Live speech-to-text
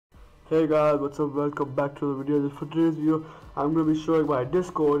Hey guys, what's up? Welcome back to the video. For today's video, I'm going to be showing my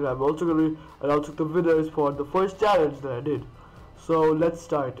Discord. I'm also going to announce the winners for the first challenge that I did. So let's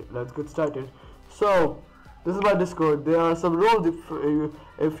get started. So this is my Discord. There are some rules.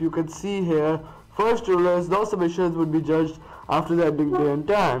 If you can see here, first rule is no submissions would be judged after the ending day and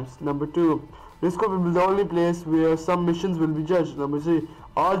times. Number 2, Discord will be the only place where some missions will be judged. Number 3,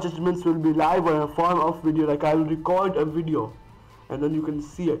 all judgments will be live or in a form of video. Like I will record a video and then you can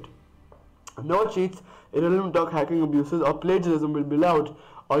see it. No cheats, irrelevant talk, hacking, abuses, or plagiarism will be allowed,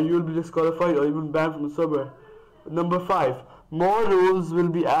 or you will be disqualified or even banned from the server. Number 5, more rules will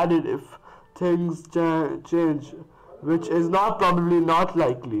be added if things change, which is probably not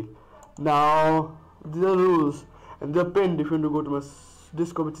likely. Now, these are rules, and they're pinned if you want to go to my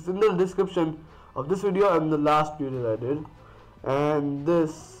Discord, which is in the description of this video and the last video that I did. And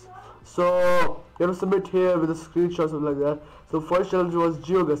this, so you have to submit here with a screenshot, something like that. So first challenge was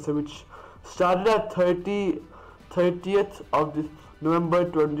GeoGuessr, which started at 30th of November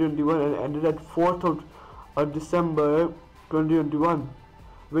 2021 and ended at 4th of December 2021,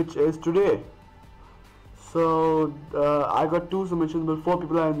 which is today. So I got 2 submissions, but 4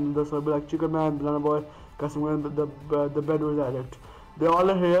 people are in the server, like Chicken Man, Banana Boy, Custom Gun, the Bedwars Addict. They all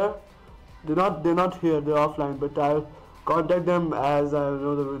are here. They're not here. They're offline, but I'll contact them as I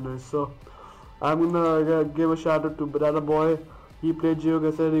know the winners. So I'm gonna give a shout out to Banana Boy. He played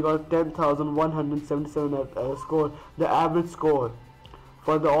GeoGuessr. He got 10,177 score, the average score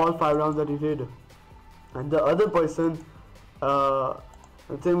for all 5 rounds that he did. And the other person, the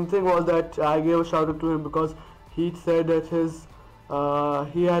thing was that I gave a shout out to him because he said that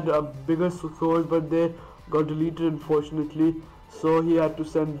he had a bigger score, but they got deleted unfortunately. So he had to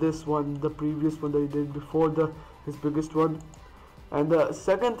send this one, the previous one that he did before his biggest one. And the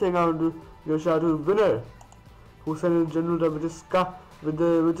second thing I want to give a shout out to the winner, who sent in general tab,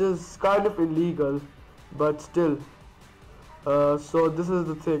 which is kind of illegal, but still. So this is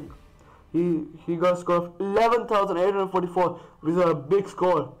the thing. He got a score of 11,844, which is a big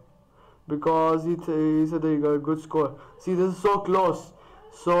score, because he said that he got a good score. See, this is so close.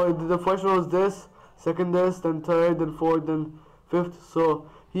 So the first one was this, second this, then third, then fourth, then fifth. So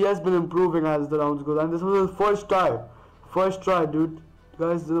he has been improving as the rounds go, and this was his first try, dude.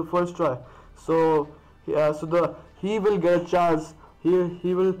 Guys, this is the first try. So yeah, so he will get a chance. He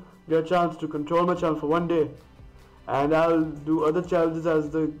will get a chance to control my channel for 1 day, and I'll do other challenges I'll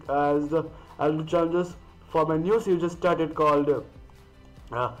do challenges for my new series just started called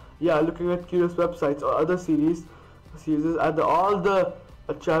looking at curious websites or other series, and all the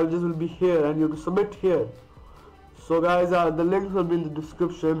challenges will be here, and you have to submit here. So guys, the links will be in the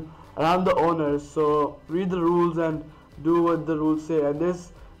description, and I'm the owner, so read the rules and do what the rules say. And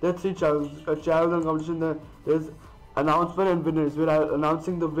there's 3 challenges, a challenge and competition. There's announcement and winners, where I'm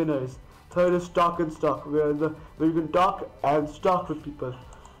announcing the winners. Third is talk and stock, where you can talk and stock with people.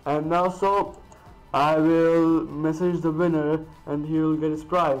 And now, so I will message the winner, and he will get his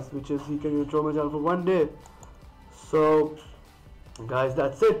prize, which is he can control my channel for 1 day. So guys,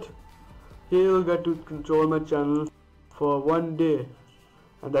 that's it. He will get to control my channel for 1 day,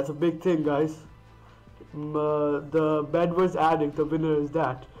 and that's a big thing, guys. The Bedwars Addict, the winner is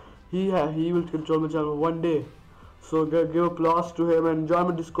that. He will control my channel for 1 day. So give applause to him, and join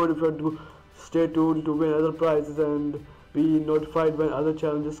my Discord if you want to stay tuned to win other prizes and be notified when other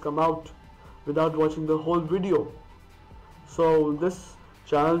challenges come out without watching the whole video. So this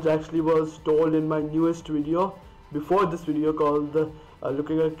challenge actually was told in my newest video before this video, called the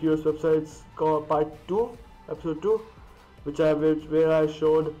looking at curious websites, called part 2, episode 2, where I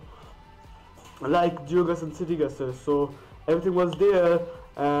showed like GeoGuessr and CityGuessr. So everything was there.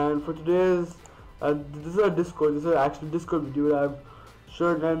 And for today's this is a Discord. This is actually Discord video that I've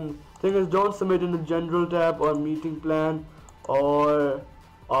shown. And thing is, don't submit in the general tab or meeting plan or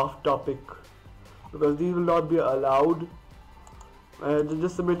off topic, because these will not be allowed.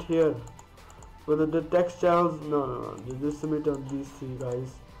 Just submit here. But the text channels, no, you just submit on these 3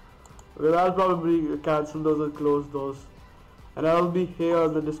 guys. Well, I'll probably cancel those or close those, and I'll be here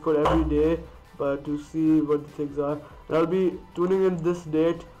on the Discord every day, but to see what the things are. And I'll be tuning in this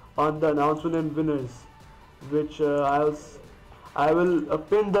date on the announcement and winners, which I will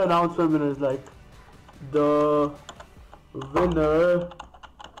pin the announcement winners, like the winner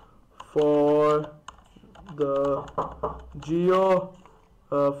for the Geo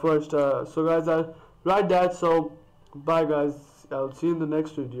first. So guys, I'll write that. So bye guys, I'll see you in the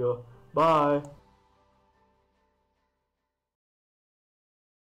next video. Bye.